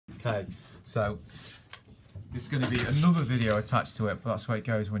Okay, so this is going to be another video attached to it, but that's where it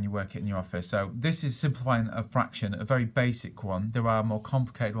goes when you work it in your office. So this is simplifying a fraction, a very basic one. There are more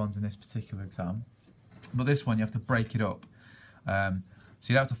complicated ones in this particular exam, but this one you have to break it up. So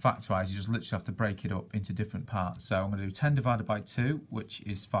you don't have to factorise, you just literally have to break it up into different parts. So I'm going to do 10 divided by 2, which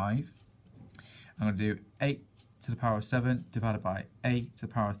is 5. I'm going to do 8 to the power of 7 divided by a to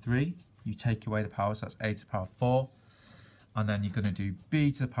the power of 3. You take away the power, so that's a to the power of 4. And then you're going to do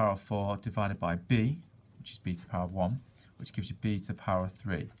b to the power of 4 divided by b, which is b to the power of 1, which gives you b to the power of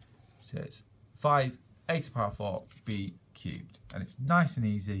 3. So it's 5, a to the power of 4, b cubed. And it's nice and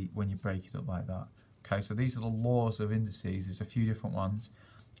easy when you break it up like that. Okay, so these are the laws of indices. There's a few different ones.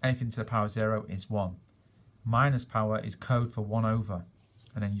 Anything to the power of 0 is 1. Minus power is code for 1 over.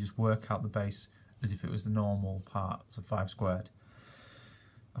 And then you just work out the base as if it was the normal part, so 5 squared.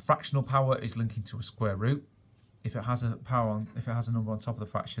 A fractional power is linking to a square root. If it has a number on top of the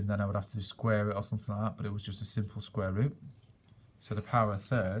fraction, then I would have to square it or something like that, but it was just a simple square root. So the power of a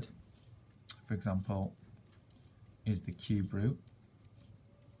third, for example, is the cube root.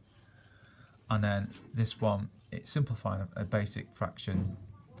 And then this one, it's simplifying a basic fraction,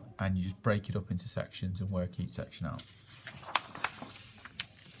 and you just break it up into sections and work each section out.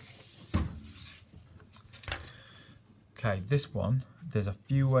 Okay, this one, there's a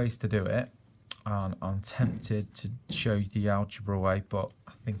few ways to do it, and I'm tempted to show you the algebra way, but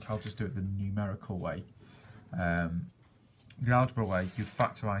I think I'll just do it the numerical way. The algebra way, you'd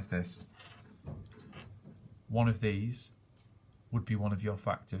factorise this. One of these would be one of your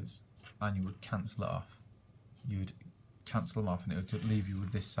factors, and you would cancel it off. You'd cancel them off, and it would leave you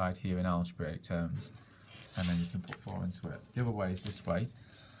with this side here in algebraic terms, and then you can put 4 into it. The other way is this way.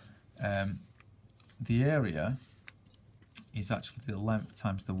 The area is actually the length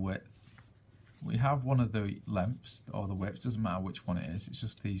times the width. We have one of the lengths, or the widths, doesn't matter which one it is, it's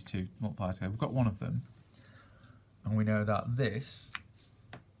just these two multiplied together. We've got one of them, and we know that this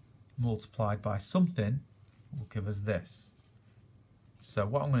multiplied by something will give us this. So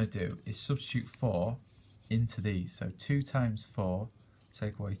what I'm going to do is substitute 4 into these. So 2 times 4,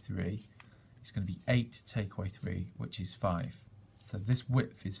 take away 3, it's going to be 8 take away 3, which is 5. So this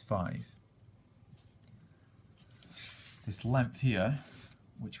width is 5. This length here,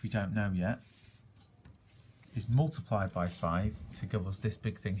 which we don't know yet, is multiplied by 5 to give us this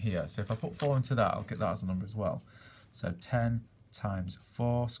big thing here. So if I put 4 into that, I'll get that as a number as well. So 10 times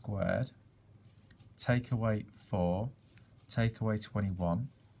 4 squared, take away 4, take away 21.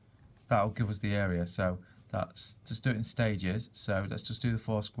 That'll give us the area. So that's, just do it in stages. So let's just do the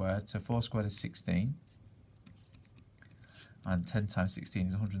 4 squared. So 4 squared is 16. And 10 times 16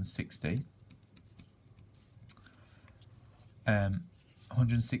 is 160.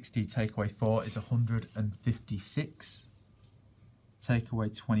 160 take away 4 is 156. Take away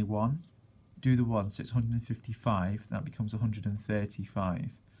 21. Do the 1, so it's 155. That becomes 135.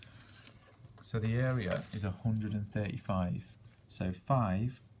 So the area is 135. So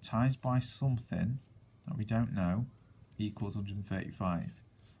 5 times by something that we don't know equals 135.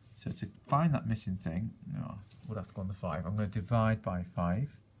 So to find that missing thing, we'll have to go on the 5. I'm going to divide by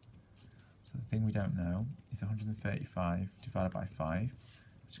 5. So the thing we don't know is 135 divided by 5. I'm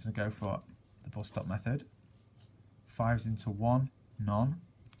just going to go for the bus stop method. 5's into 1, none.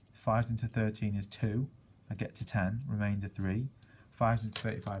 5's into 13 is 2. I get to 10, remainder 3. 5's into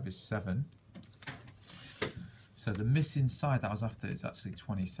 35 is 7. So the missing side that I was after is actually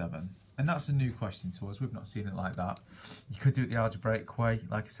 27. And that's a new question to us. We've not seen it like that. You could do it the algebraic way,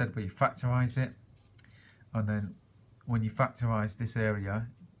 like I said, where you factorise it. And then when you factorise this area,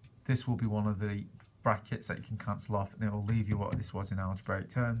 this will be one of the brackets that you can cancel off, and it will leave you what this was in algebraic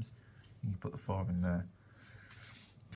terms. You can put the 4 in there.